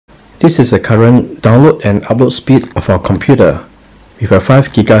This is the current download and upload speed of our computer with a 5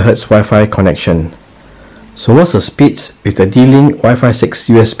 GHz Wi-Fi connection. So what's the speeds with the D-Link Wi-Fi 6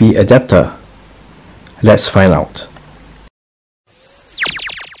 USB adapter? Let's find out.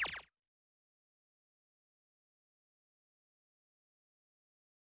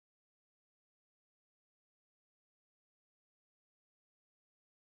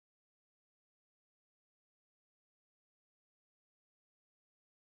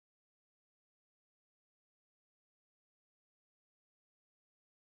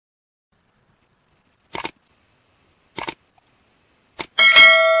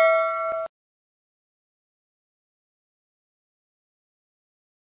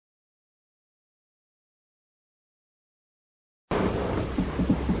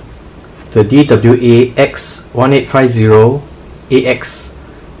 The DWA X1850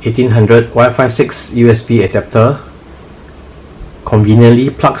 AX1800 Wi-Fi 6 USB adapter conveniently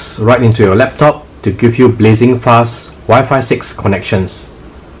plugs right into your laptop to give you blazing fast Wi-Fi 6 connections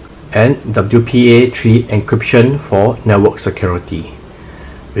and WPA3 encryption for network security.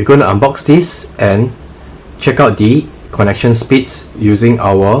 We're going to unbox this and check out the connection speeds using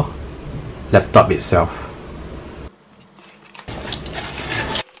our laptop itself.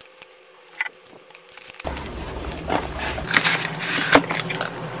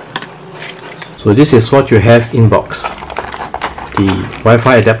 So this is what you have in box. The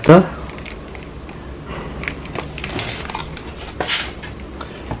Wi-Fi adapter,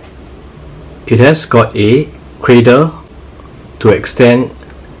 it has got a cradle to extend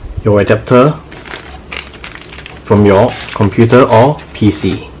your adapter from your computer or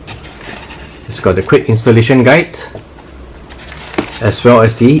PC. It's got a quick installation guide as well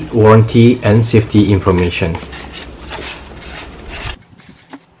as the warranty and safety information.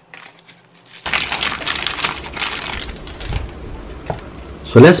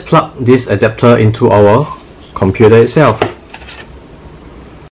 So let's plug this adapter into our computer itself.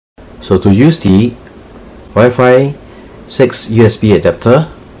 So to use the Wi-Fi 6 USB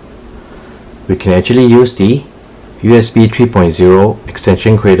adapter, we can actually use the USB 3.0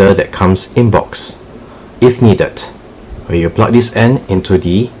 extension cradle that comes in box, if needed, where you plug this end into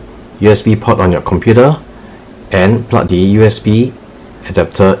the USB port on your computer and plug the USB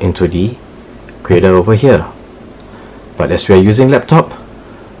adapter into the cradle over here. But as we are using laptop,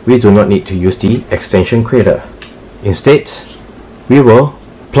 we do not need to use the extension cradle. Instead, we will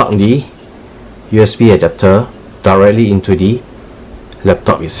plug the USB adapter directly into the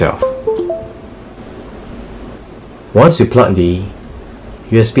laptop itself. Once you plug the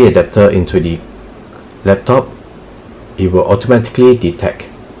USB adapter into the laptop, it will automatically detect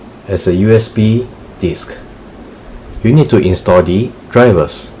as a USB disk. You need to install the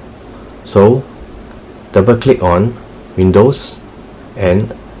drivers. So double click on Windows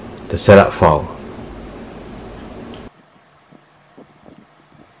and the setup file.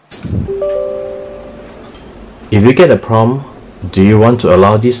 If you get a prompt, do you want to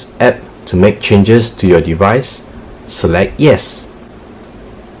allow this app to make changes to your device? Select yes.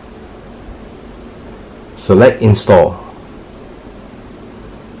 Select install.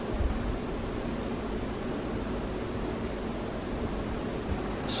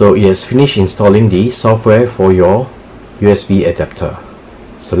 So it has finished installing the software for your USB adapter.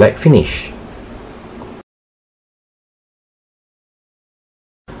 Select finish.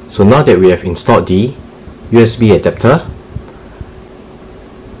 So now that we have installed the USB adapter,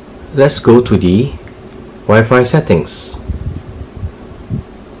 let's go to the Wi-Fi settings.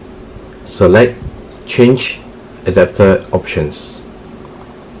 Select change adapter options.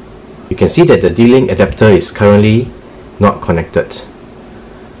 You can see that the D-Link adapter is currently not connected.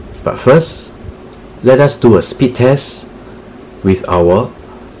 But first, let us do a speed test with our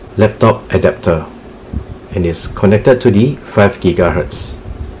laptop adapter, and is connected to the 5 GHz.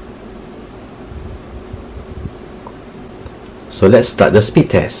 So let's start the speed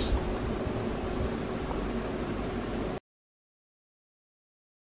test.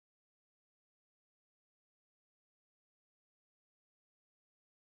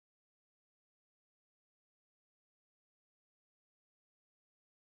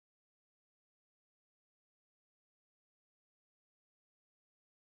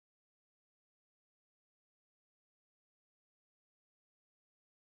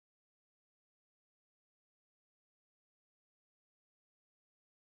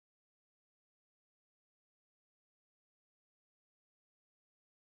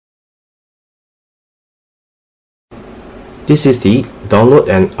 This is the download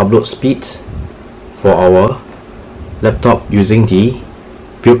and upload speed for our laptop using the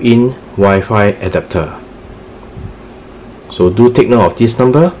built-in Wi-Fi adapter. So do take note of this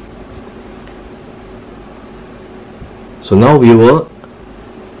number So now we will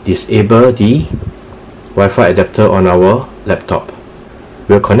disable the Wi-Fi adapter on our laptop.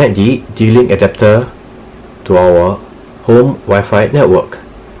 We'll connect the D-Link adapter to our home Wi-Fi network.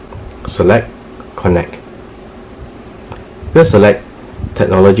 Select Connect. We'll select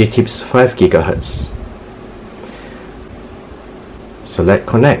Technology Tips 5 GHz. Select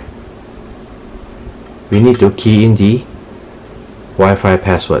Connect. We need to key in the Wi-Fi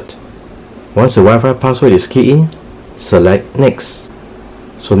password. Once the Wi-Fi password is keyed in, select Next.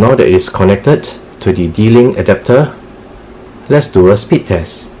 So now that it is connected to the D-Link adapter, let's do a speed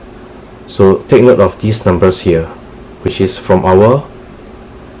test. So take note of these numbers here, which is from our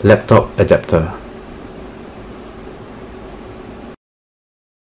laptop adapter.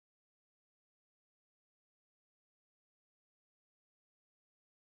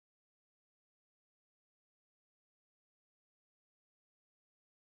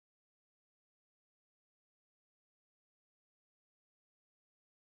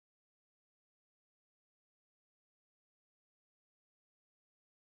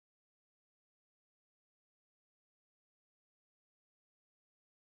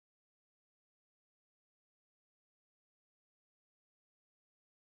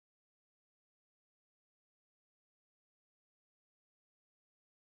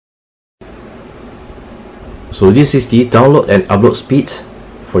 So this is the download and upload speed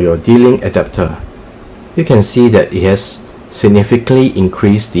for your D-Link adapter. You can see that it has significantly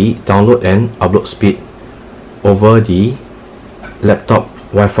increased the download and upload speed over the laptop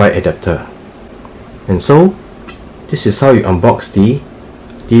Wi-Fi adapter. And so this is how you unbox the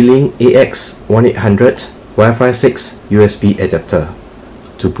D-Link AX1800 Wi-Fi 6 USB adapter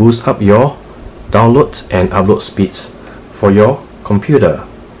to boost up your download and upload speeds for your computer.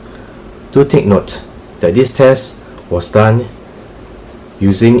 Do take note that this test was done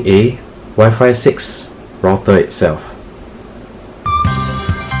using a Wi-Fi 6 router itself.